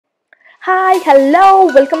Hi, hello,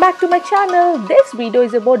 welcome back to my channel. This video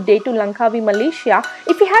is about Day 2 Langkawi, Malaysia.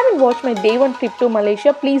 If you haven't watched my Day 1 trip to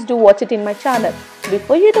Malaysia, please do watch it in my channel.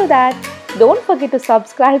 Before you do that, don't forget to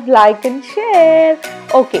subscribe, like and share.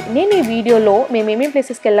 Okay, నేను ఈ వీడియోలో మేము ఏమేం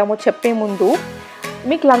ప్లేసెస్కి వెళ్ళామో చెప్పే ముందు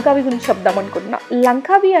మీకు లంకావి గురించి చెప్దాం అనుకుంటున్నా.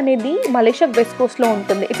 లంకావి అనేది మలేషియా వెస్ట్ కోస్ట్లో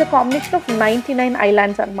ఉంటుంది. It's a combination of 99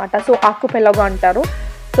 islands అనమాట. సో ఆర్కిపెలాగో అంటారు.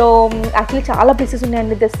 సో యాక్చువల్లీ చాలా ప్లేసెస్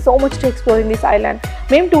ఉన్నాయండి. There so much to explore in this island.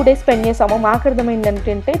 మేము 2 days స్పెండ్ చేసాము. మాకు అర్థమైంది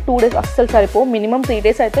ఏంటంటే 2 days అస్సలు సరిపో. మినిమం 3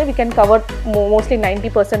 days అయితే we can cover mostly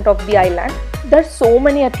 90% of the island. There so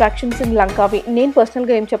many attractions in లంకావి. నేను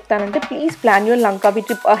పర్సనల్గా ఏం చెప్తానంటే please plan your లంకావి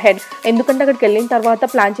trip ahead. ఎందుకంటే అక్కడికి వెళ్ళిన తర్వాత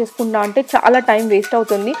ప్లాన్ చేసుకుంటా అంటే చాలా టైం వేస్ట్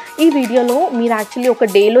అవుతుంది. ఈ వీడియోలో మీరు యాక్చువల్లీ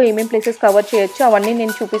ఒక డేలో ఏమేమి ప్లేసెస్ కవర్ చేయొచ్చు అవన్నీ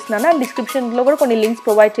నేను చూపిస్తున్నాను. అండ్ డిస్క్రిప్షన్లో కూడా కొన్ని లింక్స్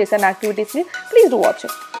ప్రొవైడ్ చేశాను యాక్టివిటీస్ని. Please do watch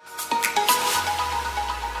it.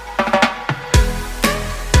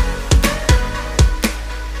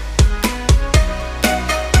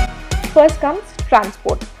 First comes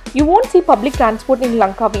transport. You won't see public transport in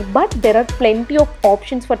Langkawi, but there are plenty of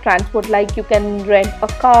options for transport, like you can rent a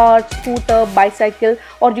car, scooter, bicycle,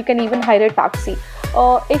 or you can even hire a taxi.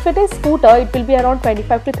 If it is scooter, it will be around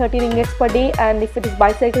 25 to 30 ringgits per day, and if it is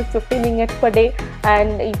bicycle, 15 ringgits per day,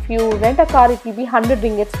 and if you rent a car, it will be 100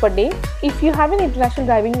 ringgits per day. If you have an international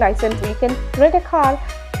driving license, you can rent a car,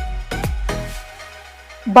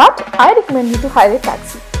 but I recommend you to hire a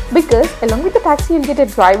taxi. Because along with the taxi you'll get a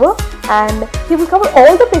driver and he will cover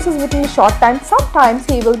all the places within a short time. Sometimes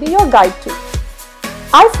he will be your guide too.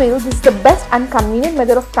 I feel this is the best and convenient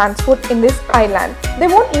method of transport in this island. They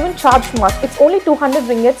won't even charge much. It's only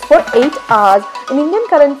 200 ringgits for 8 hours. In Indian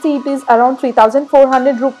currency it is around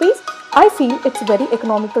 3,400 rupees. I feel it's very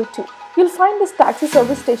economical too. You'll find these taxi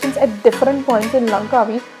service stations at different points in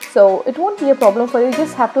Langkawi, so it won't be a problem for you. You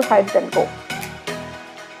just have to hide and go.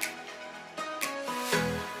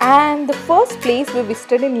 And the first place we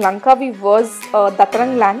visited in Langkawi was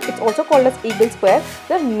Datarang Land. It's also called as Eagle Square.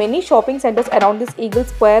 There are many shopping centers around this Eagle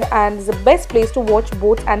Square and it's the best place to watch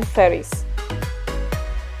boats and ferries.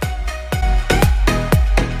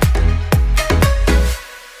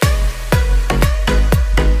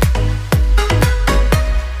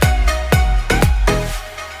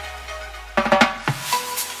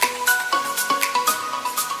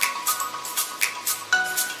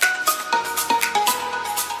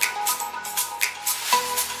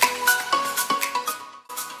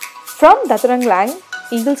 From Datarang Lang,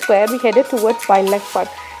 Eagle Square, we headed towards Wildlife Park.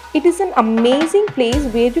 It is an amazing place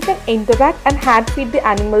where you can interact and hand feed the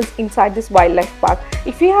animals inside this wildlife park.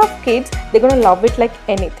 If you have kids, they're gonna love it like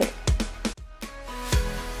anything.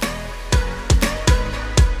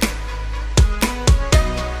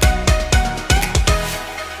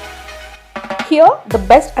 Here, the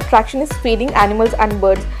best attraction is feeding animals and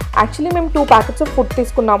birds. Actually మేము 2 packets of food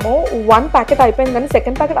తీసుకున్నాము. 1 packet అయిపోయింది కానీ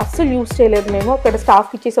second packet అస్సలు use చేయలేదు. మేము అక్కడ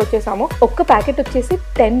స్టాఫ్కి ఇచ్చేసి వచ్చేసాము. ఒక్క ప్యాకెట్ వచ్చేసి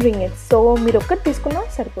 10 ringgits. సో మీరు ఒక్కటి తీసుకున్నా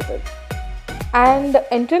సరిపోతుంది. అండ్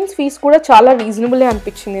ఎంట్రన్స్ ఫీజ్ కూడా చాలా రీజనబుల్లే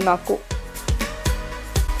అనిపించింది నాకు.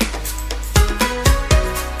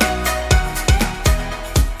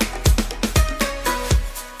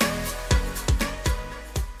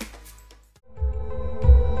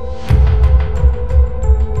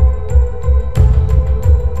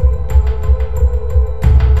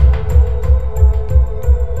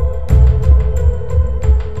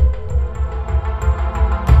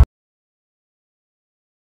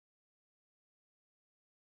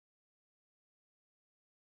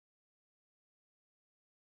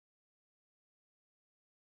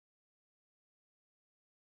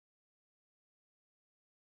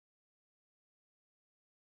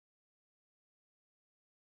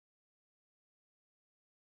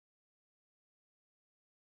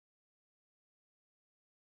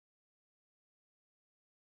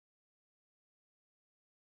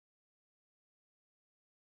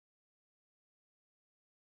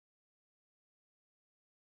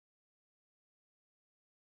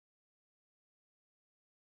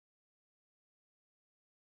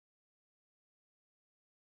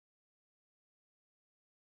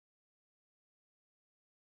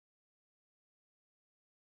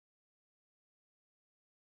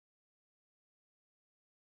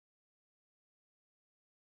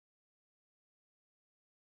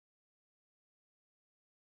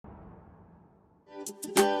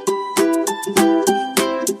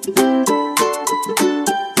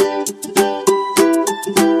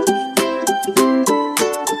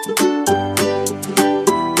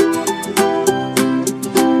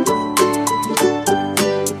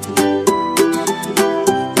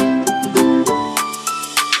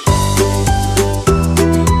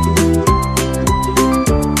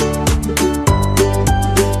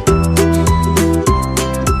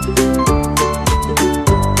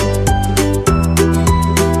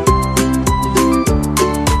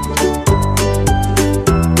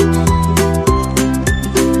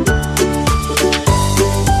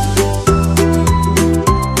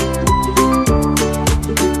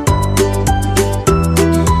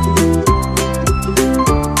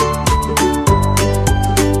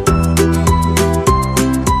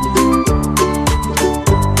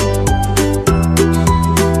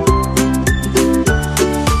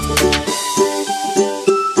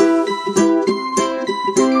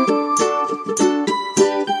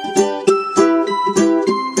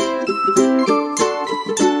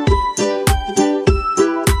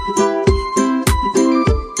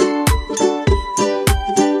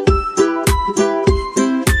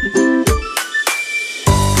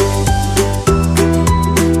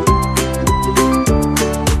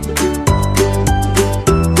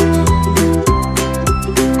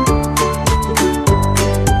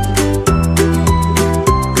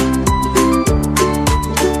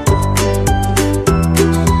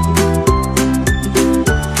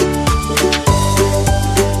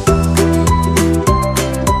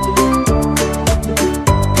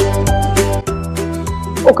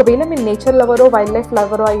 ఒకవేళ మీరు నేచర్ లవరో వైల్డ్ లైఫ్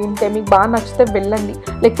లవరో అయి ఉంటే మీకు బాగా నచ్చితే వెళ్ళండి,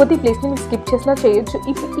 లేకపోతే ఈ ప్లేస్ని మీరు స్కిప్ చేసినా చేయొచ్చు.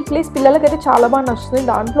 ఈ ప్లేస్ పిల్లలకైతే చాలా బాగా నచ్చుతుంది,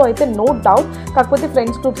 దాంట్లో అయితే నో డౌట్. కాకపోతే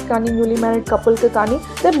ఫ్రెండ్స్ గ్రూప్స్ కానీ న్యూలీ మ్యారీడ్ కపుల్కి కానీ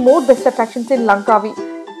there more best attractions in లంకావి.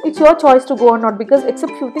 It's your choice to go or not, because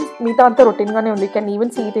except few things మిగతా అంతా రొటీన్గానే ఉంది. Can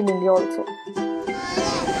even see it in India also.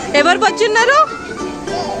 ఎవరు బజ్జున్నారు?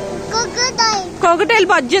 కోకటైల్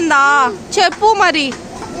బజ్జుందా చెప్పు మరి.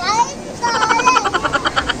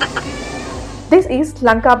 This is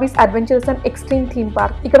Lankavi's Adventures and Extreme Theme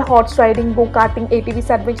Park. ఇక్కడ horse riding, go karting, ATVs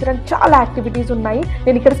adventure and చాలా activities ఉన్నాయి.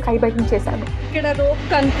 నేను ఇక్కడ స్కై బైకింగ్ చేశాను. ఇక్కడ రోప్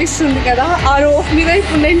కనిపిస్తుంది కదా, ఆ రోప్ మీద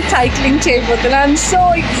ఇప్పుడు నేను సైక్లింగ్ చేయబోతున్నాను. I'm so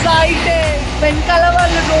excited. వెనకాల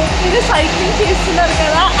వాళ్ళు రోప్ మీద సైక్లింగ్ చేస్తున్నారు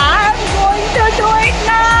కదా, I'm going to do it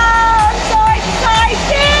now. So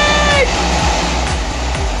excited.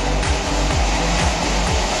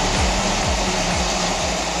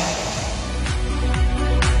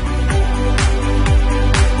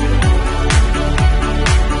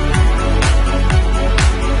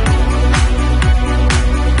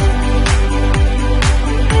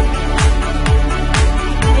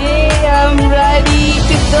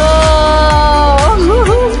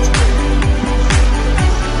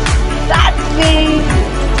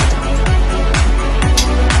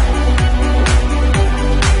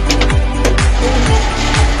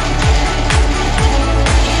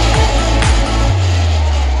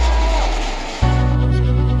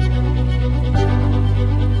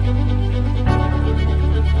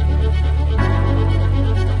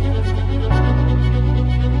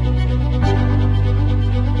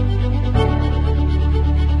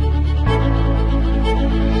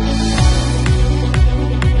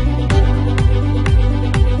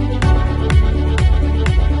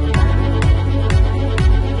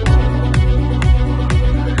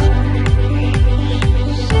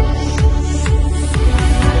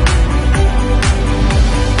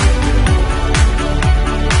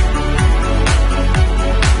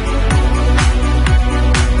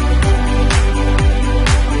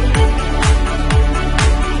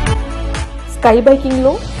 Sky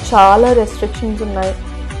బైకింగ్లో చాలా రెస్ట్రిక్షన్స్ ఉన్నాయి.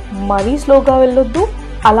 మరీ స్లోగా వెళ్ళొద్దు,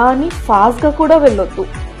 అలా అని ఫాస్ట్గా కూడా వెళ్ళొద్దు.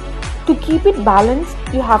 To keep it balance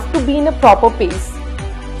you have to be in a proper face.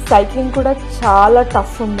 Cycling కూడా చాలా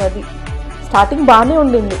టఫ్ ఉంది. అది స్టార్టింగ్ బాగానే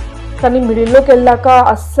ఉండింది, కానీ మిడిల్లోకి వెళ్ళాక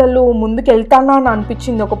అస్సలు ముందుకు వెళ్తానా అని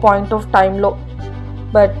అనిపించింది ఒక పాయింట్ ఆఫ్ టైంలో.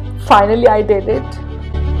 But finally I did it.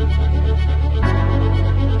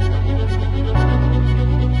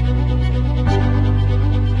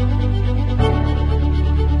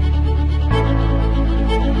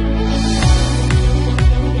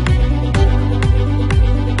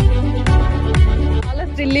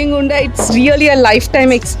 Thrilling ఉండే, it's really a life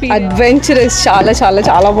time experience. Adventurous, చాలా చాలా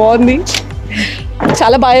చాలా బాగుంది.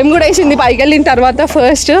 చాలా భయం కూడా వేసింది పైకి వెళ్ళిన తర్వాత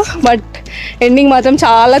ఫస్ట్, బట్ ఎండింగ్ మాత్రం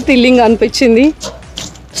చాలా థ్రిల్లింగ్ అనిపించింది.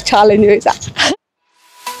 చాలా ఎంజాయ్ చేశా.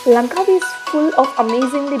 Langkawi is full of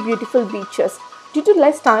amazingly beautiful beaches. Due to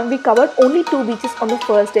less time, we covered only 2 beaches on the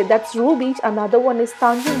first day. That's Roo Beach. Another one is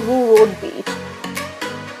Tanjung Roo Road Beach.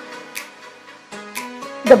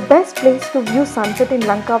 The best place to view sunset in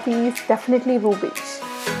Langkawi is definitely Roo Beach.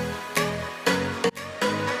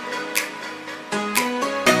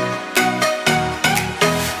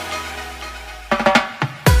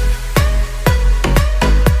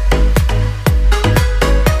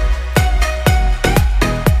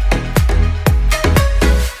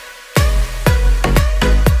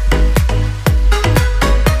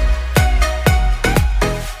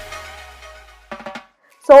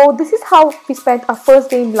 So this is how we spent our first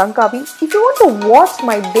day in Langkawi. If you want to watch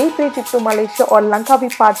my day 3 trip to Malaysia or Langkawi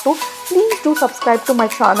part 2, please do subscribe to my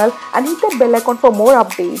channel and hit that bell icon for more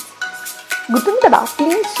updates. Gutundi kada,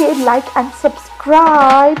 please share, like and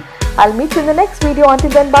subscribe. I'll meet you in the next video.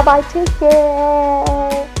 Until then, bye bye, take care.